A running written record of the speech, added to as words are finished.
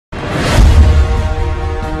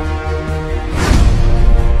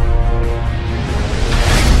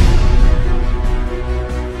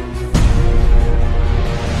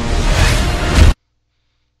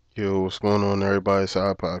Yo, what's going on, everybody? It's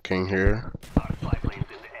iPodKing here.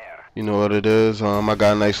 You know what it is. I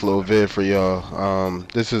got a nice little vid for y'all.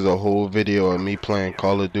 This is a whole video of me playing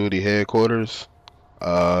Call of Duty Headquarters.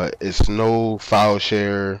 It's no file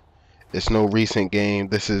share. It's no recent game.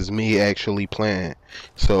 This is me actually playing.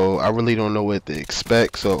 So I really don't know what to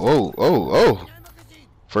expect. So, oh.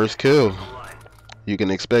 First kill. You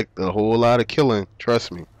can expect a whole lot of killing.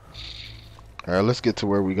 Trust me. Alright, let's get to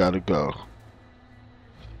where we gotta go.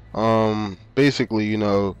 Basically, you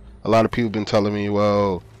know, a lot of people been telling me,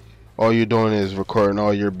 well, all you're doing is recording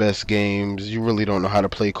all your best games. You really don't know how to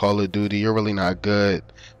play Call of Duty. You're really not good.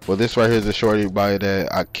 Well, this right here is to show everybody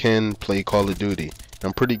that I can play Call of Duty.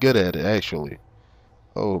 I'm pretty good at it, actually.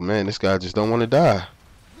 Oh, man, this guy just don't want to die.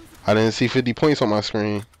 I didn't see 50 points on my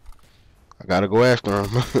screen. I gotta go after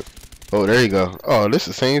him. Oh, there you go. Oh, this is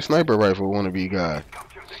the same sniper rifle wannabe guy.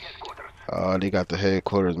 Oh, they got the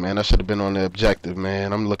headquarters, man. I should have been on the objective,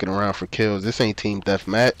 man. I'm looking around for kills. This ain't team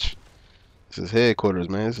deathmatch. This is headquarters,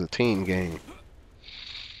 man. This is a team game.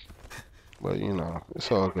 But, you know, it's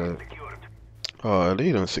all good. Oh,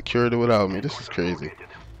 they done secured it without me. This is crazy.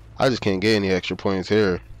 I just can't get any extra points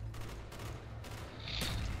here.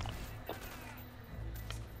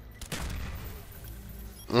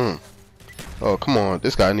 Oh, come on.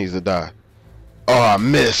 This guy needs to die. Oh, I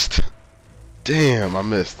missed. Damn, I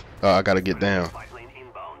missed. Oh, I gotta get down.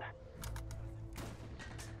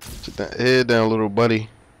 Put that head down, little buddy.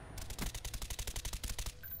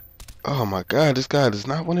 Oh my god, this guy does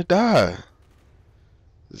not want to die.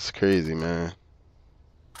 This is crazy, man.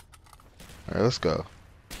 Alright, let's go.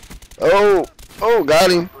 Oh,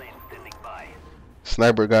 got him.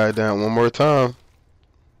 Sniper guy down one more time.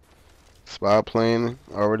 Spy plane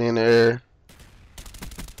already in the air.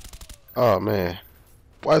 Oh man,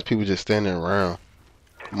 why is people just standing around?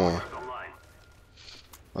 Come on,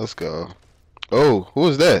 let's go. Oh, who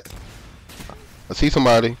is that? I see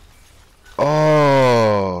somebody.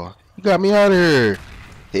 Oh, you got me out of here.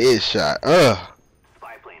 Headshot.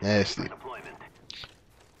 Nasty.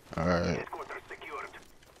 Alright.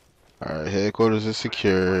 Alright, headquarters is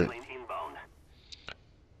secured.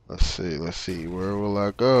 Let's see. Where will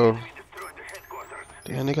I go?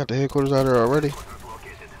 Damn, they got the headquarters out there already.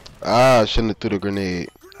 Ah, I shouldn't have threw the grenade.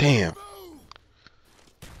 Damn.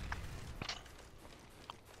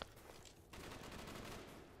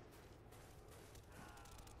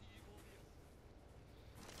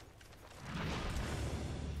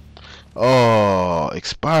 Oh,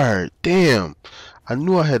 expired. Damn. I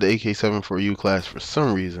knew I had the AK-74U class for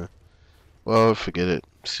some reason. Well, forget it.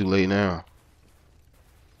 It's too late now.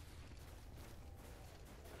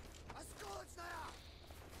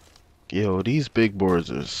 Yo, these big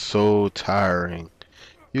boards are so tiring.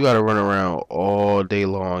 You gotta run around all day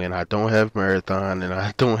long, and I don't have marathon, and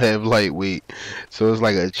I don't have lightweight. So it's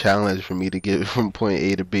like a challenge for me to get from point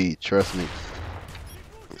A to B. Trust me.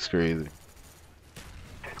 It's crazy.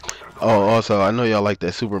 Oh, also, I know y'all like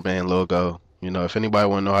that Superman logo. You know, if anybody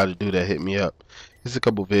want to know how to do that, hit me up. There's a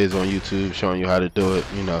couple vids on YouTube showing you how to do it,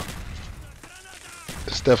 you know.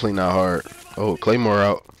 It's definitely not hard. Oh, Claymore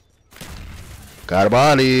out. Got a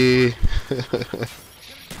body.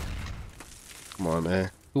 Come on, man.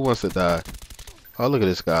 Who wants to die? Oh, look at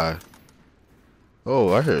this guy.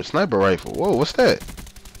 Oh, I heard a sniper rifle. Whoa, what's that?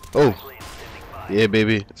 Oh. Yeah,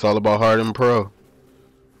 baby. It's all about hard and pro.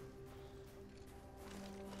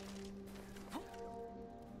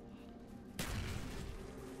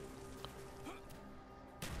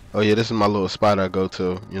 Oh yeah, this is my little spot I go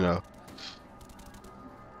to, you know.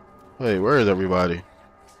 Hey, where is everybody?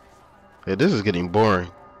 Hey, this is getting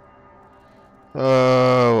boring.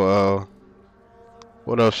 Oh, well.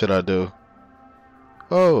 What else should I do?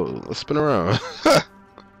 Oh, let's spin around.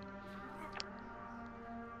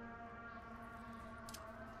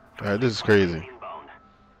 Alright, this is crazy.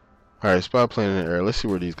 Alright, spy plane in the air. Let's see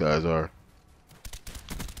where these guys are.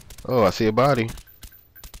 Oh, I see a body.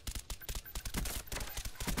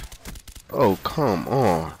 Oh, come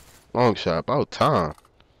on. Long shot. About time.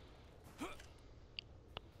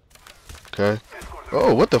 Okay.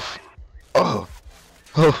 Oh, what the f... Oh.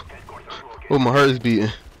 Oh. Oh, my heart is beating.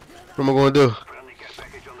 What am I going to do?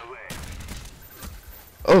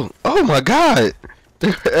 Oh my god.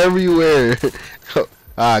 They're everywhere.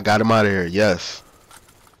 Ah, I got him out of here. Yes.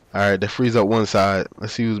 Alright, they freeze up one side.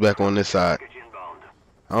 Let's see who's back on this side.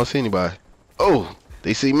 I don't see anybody. Oh,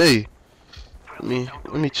 they see me.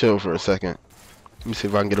 Let me chill for a second. Let me see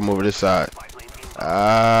if I can get him over this side.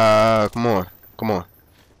 Ah, come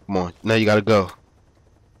on. Now you gotta go.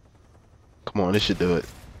 Come on, this should do it.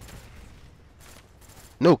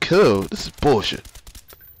 No kill. This is bullshit.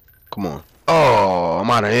 Come on. Oh, I'm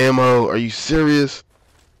out of ammo. Are you serious?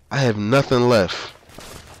 I have nothing left.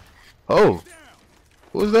 Oh,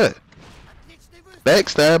 what was that?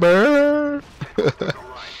 Backstabber!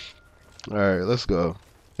 Alright, let's go.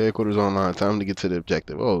 Headquarters online. Time to get to the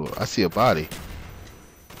objective. Oh, I see a body.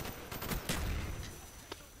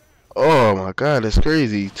 Oh my god, that's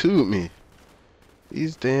crazy. He tubed me.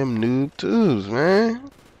 These damn noob tubes,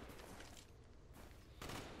 man.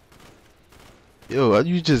 Yo,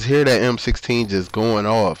 you just hear that M16 just going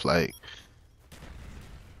off. Like,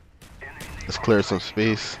 let's clear some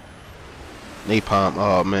space. Napalm.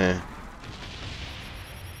 Oh man.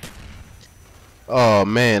 Oh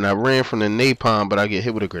man, I ran from the napalm, but I get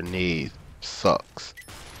hit with a grenade. Sucks.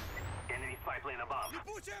 Enemy spy plane above. Our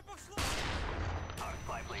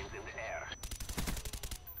spy plane's in the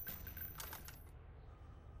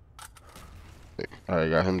air.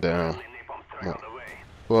 Alright, got him down. Napalm strike on the way.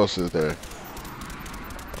 Who else is there?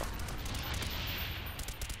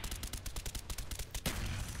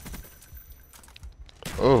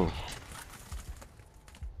 Oh.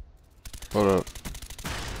 Hold up.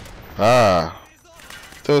 Ah.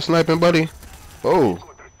 Still sniping, buddy? Oh.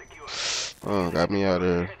 Oh, got me out of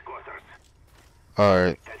there.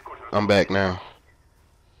 Alright. I'm back now.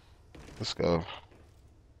 Let's go.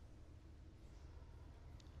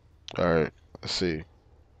 Alright. Let's see.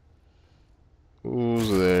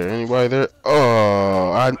 Who's there? Anybody there?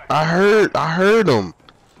 Oh, I heard him.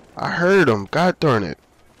 I heard him. God darn it.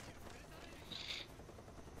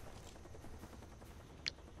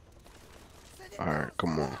 Alright,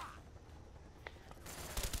 come on.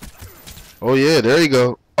 Oh yeah, there you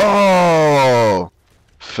go. Oh,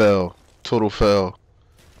 fell. Total fell.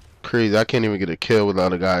 Crazy. I can't even get a kill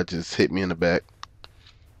without a guy just hit me in the back.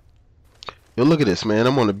 Yo, look at this, man.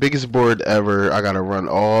 I'm on the biggest board ever. I gotta run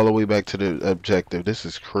all the way back to the objective. This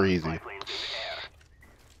is crazy.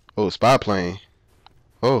 Oh, spy plane.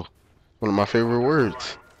 Oh, one of my favorite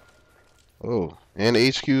words. Oh, and the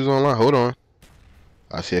HQ's online. Hold on.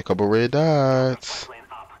 I see a couple red dots.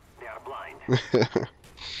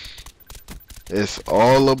 It's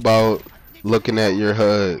all about looking at your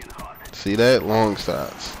HUD. See that? Long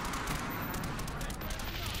shots.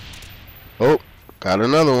 Oh, got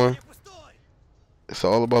another one. It's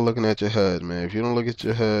all about looking at your HUD, man. If you don't look at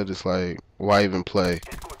your HUD, it's like, why even play?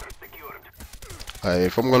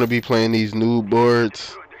 If I'm gonna be playing these new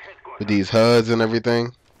boards with these HUDs and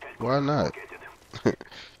everything, why not?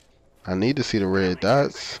 I need to see the red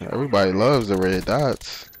dots. Everybody loves the red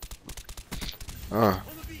dots.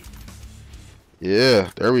 Yeah,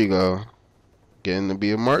 there we go. Getting to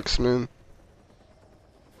be a marksman.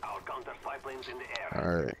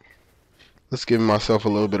 Alright. Let's give myself a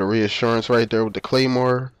little bit of reassurance right there with the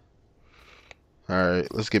claymore.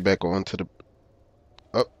 Alright, let's get back on to the...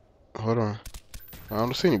 Oh, hold on. I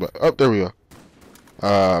don't see anybody. Oh, there we go.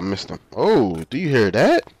 I missed him. Oh, do you hear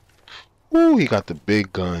that? Ooh, he got the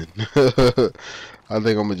big gun. I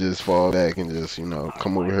think I'm gonna just fall back and just, you know,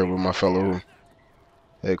 come over here with my fellow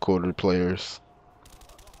headquartered players.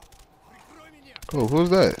 Oh, who's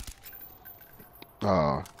that?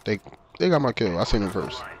 Oh, they got my kill. I seen him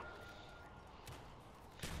first.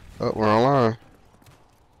 Oh, we're online.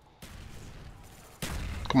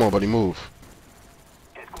 Come on, buddy, move.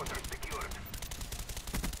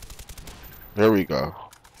 There we go.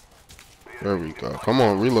 There we go. Come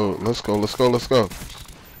on, reload. Let's go, let's go, let's go.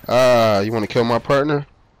 Ah, you want to kill my partner?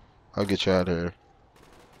 I'll get you out of here.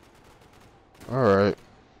 Alright.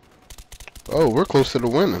 Oh, we're close to the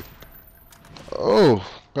winning. Oh,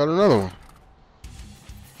 got another one.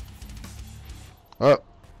 Up.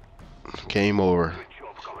 Game over.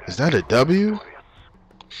 Is that a W?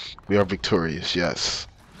 We are victorious, yes.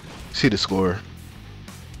 See the score.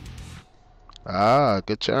 Ah,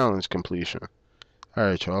 good challenge completion.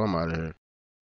 Alright, y'all, I'm out of here.